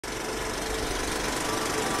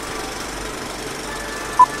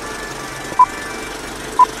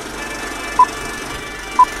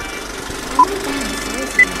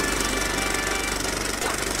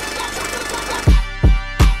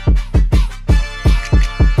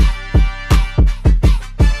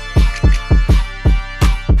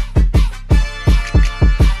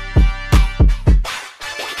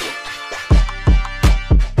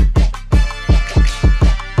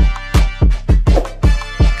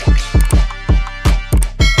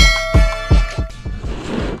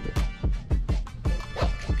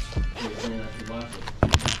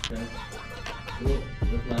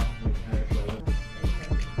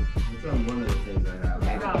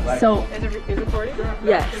So is it recording?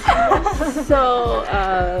 yes. So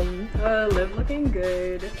Liv looking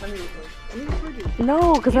good. Let me record you.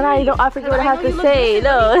 no, because then I forget what I have to say.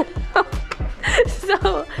 No.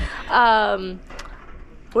 So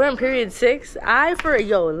we're in period 6. Let me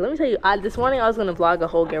tell you, this morning I was gonna vlog a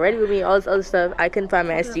whole get ready with me, all this other stuff. I couldn't find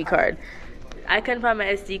my SD card.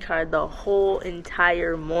 The whole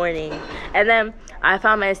entire morning. And then I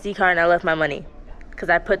found my SD card and I left my money. Because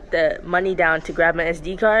I put the money down to grab my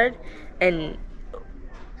SD card. And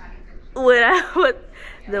when I put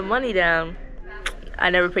the money down, I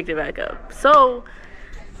never picked it back up. So,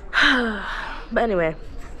 but anyway.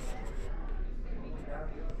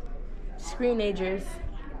 Screenagers.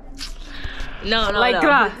 No. Like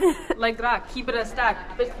that. Keep it a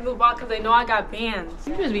stack. Bitch, move on because they know I got bands.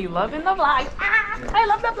 You just be loving the vlog. I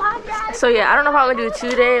love the vlog, guys. So yeah, I don't know if I'm gonna do a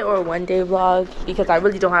 2-day or 1-day vlog because I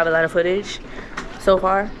really don't have a lot of footage so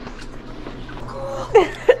far.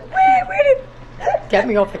 Get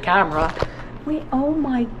me off the camera. Wait, oh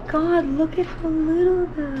my god, look at how little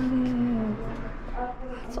that is.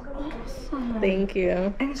 That's awesome. Thank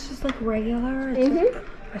you. And it's just like regular.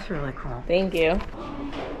 That's really cool. Thank you.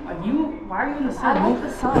 Why are you in the sun? I like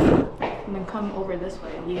the sun. And then come over this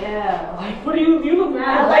way. Yeah. Like, what are you look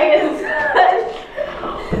mad?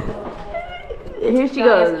 Here she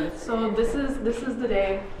goes. So this is the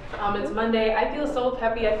day. It's Monday. I feel so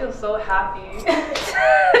peppy. I feel so happy.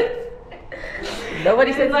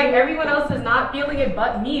 Nobody said like everyone else is not feeling it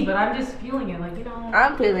but me, but I'm just feeling it. Like, you know.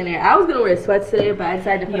 I'm feeling it. I was gonna wear sweats today, but I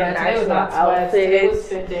decided to put on an today was actual not sweats. Today was outfit.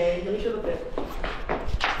 fit day. Let me show the fit.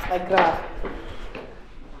 Like that.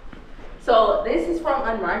 So this is from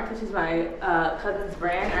Unmarked, which is my cousin's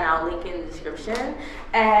brand, and I'll link in the description.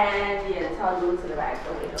 And yeah, that's how I do it to the back.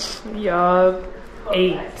 Yup.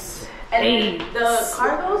 8. And then the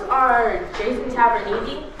cargos are Jason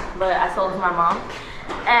Tavernini, but I sold it to my mom.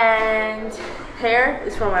 And hair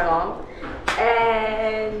is from my mom.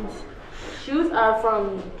 And shoes are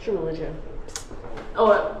from True Religion.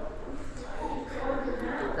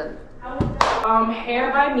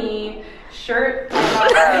 Hair by me. Shirt.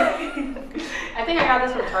 I think I got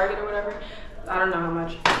this from Target or whatever. I don't know how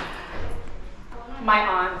much. My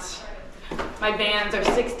aunt. My bands are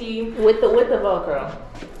 60. With the Velcro.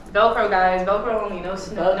 Velcro, guys. Velcro only. No,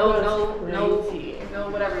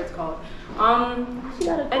 whatever it's called. And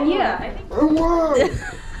yeah, I think.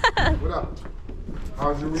 What up?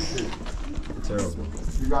 How's your weekend? Terrible.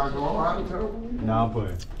 You guys go on? Terrible? No, I'm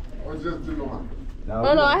playing. Or just do one?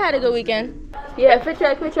 Oh no, I had a good weekend. Yeah, fit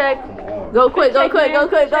check. Go quick. It's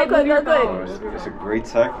a great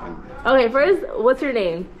tech. Okay, first, what's your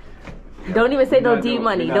name? Don't even say no D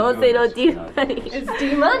money. Don't say no D money. It's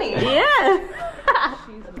D money. Yeah.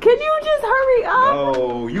 Can you just hurry up?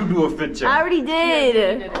 Oh, you do a fit check. I already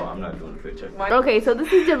did. Oh, I'm not doing a fit check. Okay, so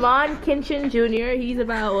this is Jamon Kinchin Jr. He's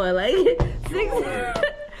about what, like 6?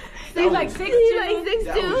 He's like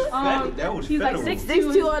 6'2". That was he's like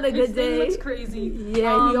 6'2" on a good day. He looks crazy.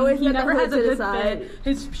 Yeah, he never has a good side. fit.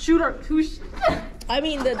 His shooter. I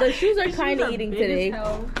mean, the shoes are kind of eating today.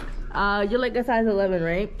 You're like a size 11,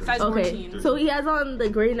 right? Size 14. So he has on the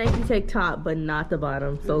gray Nike Tech top, but not the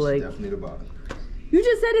bottom. So like, definitely the bottom. You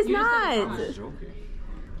just said it's not.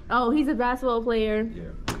 Oh, he's a basketball player.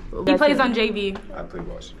 Yeah. He plays on JV. I play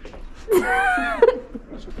varsity.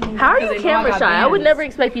 How are you camera shy? I would never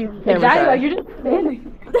expect you to be camera shy. You're just standing.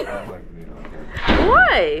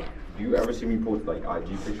 Why? Do you ever see me post like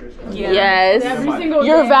IG pictures? Yeah. Yes. Every single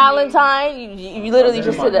Your day. Valentine, you literally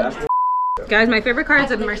just did it. Guys, my favorite car is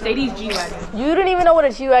a Mercedes G-Wagon. You didn't even know what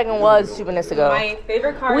a G-Wagon was 2 minutes ago. My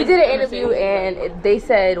favorite car We is did an a interview Mercedes and they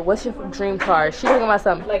said, what's your dream car? She talking about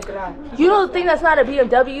something. like that. You don't think that's not a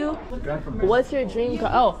BMW? What's your dream car?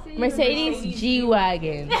 Oh, Mercedes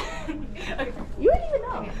G-Wagon. You didn't even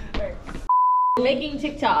know. Making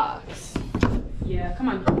TikToks. Yeah, come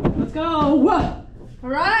on. Let's go. All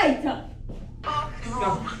Right.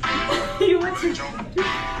 You went to...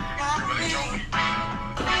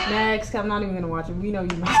 Next, I'm not even gonna watch it. We know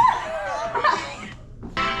you must.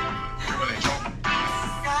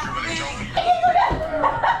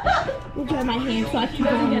 We'll grab my hand so I can go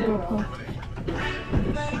on the GoPro.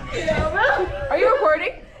 Are you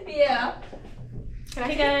recording? Yeah.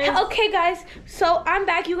 Hey guys. Okay guys, so I'm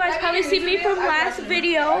back. You guys probably see me from last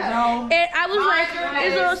video. And I was like,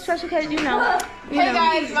 it's a little special because you know. Hey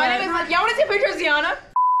guys, my name is... Y'all wanna see a picture of Ziana?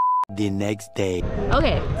 The next day.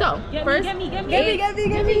 Okay, so first, Get me.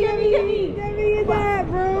 that,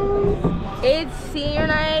 bro. It's senior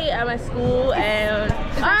night at my school, and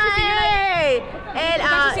it's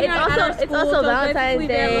also Valentine's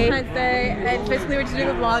Day. Valentine's Day, and basically we're just doing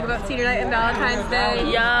a vlog about senior night and Valentine's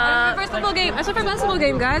Day. Yeah. My first football game. I saw my basketball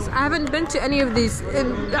game, guys. I haven't been to any of these,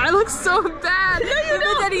 and I look so bad. I haven't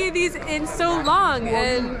been to any of these in so long,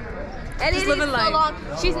 and just living life. So long.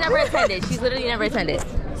 She's never attended. She's literally never attended.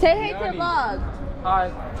 Say hey to the vlog. Hi.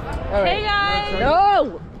 Hey guys.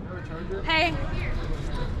 No. Hey.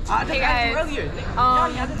 Hey guys.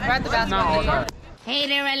 We're at the basketball game.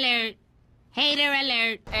 Hater alert. Hater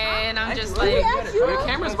alert. And I'm just like, Your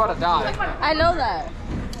camera's about to die. I know that.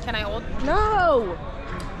 can I hold? No.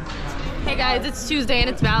 Hey guys, it's Tuesday and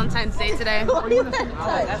it's Valentine's Day today.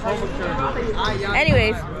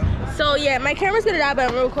 Anyways, so yeah, my camera's gonna die, but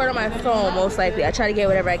I'm gonna record on my phone most likely. I try to get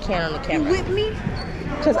whatever I can on the camera. With me?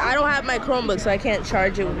 Cause I don't have my Chromebook, so I can't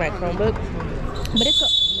charge it with my Chromebook. But it's.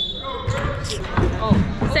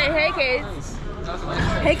 Say hey, kids.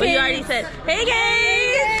 Hey, kids. You already said hey,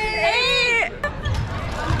 kids. Hey.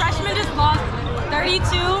 Freshman just lost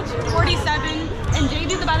 32-47, and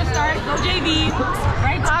JV's about to start. Go JV.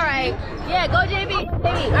 Right? All right. Yeah, go JV.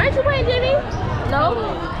 JV. Aren't you playing JV? No.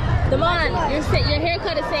 Damon, your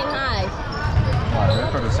haircut is saying hi.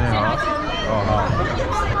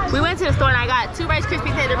 We went to the store and I got 2 Rice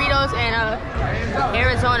Krispie Doritos and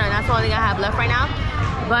Arizona, and that's the only thing I have left right now.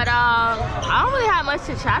 But I don't really have much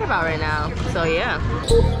to chat about right now, so yeah.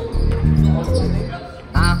 You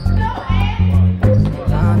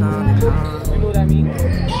know what that means?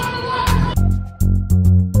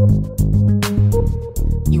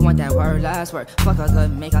 You want that word, last word. Fuck a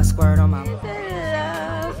good, make a squirt on my.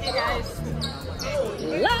 Hey guys.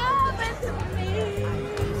 Love it to me.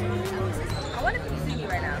 I wonder if you can see me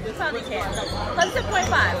right now. You probably can. Plus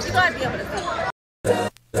 6.5. You gotta be able to see.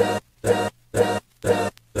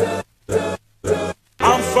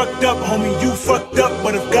 I'm fucked up, homie, you fucked up.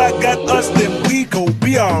 But if God got us, then we gon'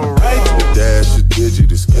 be alright. The dash is digi,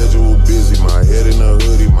 the schedule busy. My head in a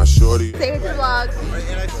hoodie, my shorty. Say it to the vlog.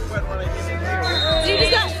 You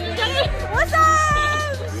just got it. What's up?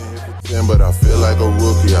 But I feel like a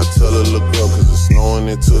rookie. I tell her look up cause it's snowing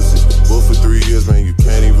in Tootsie. Booked for 3 years, man, you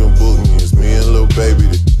can't even book me. It's me and Lil Baby,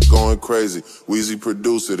 the going crazy. Weezy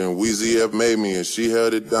produced it and Weezy F made me, and she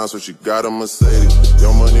held it down so she got a Mercedes.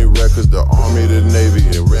 Your Money Records, the Army, the Navy.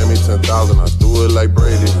 It ran me 10,000, I threw it like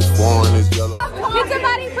Brady. It's foreign, it's yellow. Can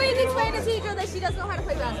somebody please explain to teacher that she doesn't know how to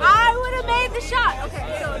play basketball? I would have made the shot.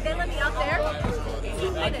 Okay, so they let me out there.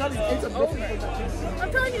 2 minutes. I'm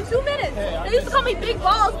telling you, 2 minutes. They used to call me Big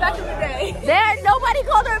Balls back in the day. Nobody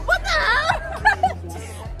called her. What the hell?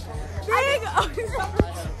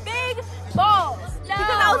 Big balls. No.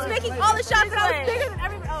 Because I was making all the shots and I was bigger than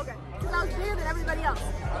everybody. Oh, okay. Because I was bigger than everybody else.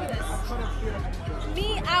 Look at this. Me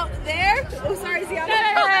out there. Oh, sorry, see, I'm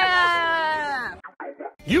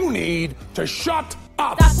You need to shut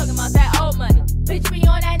up. Stop talking about that old money. Bitch, me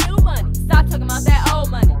on that new money. Stop talking about that old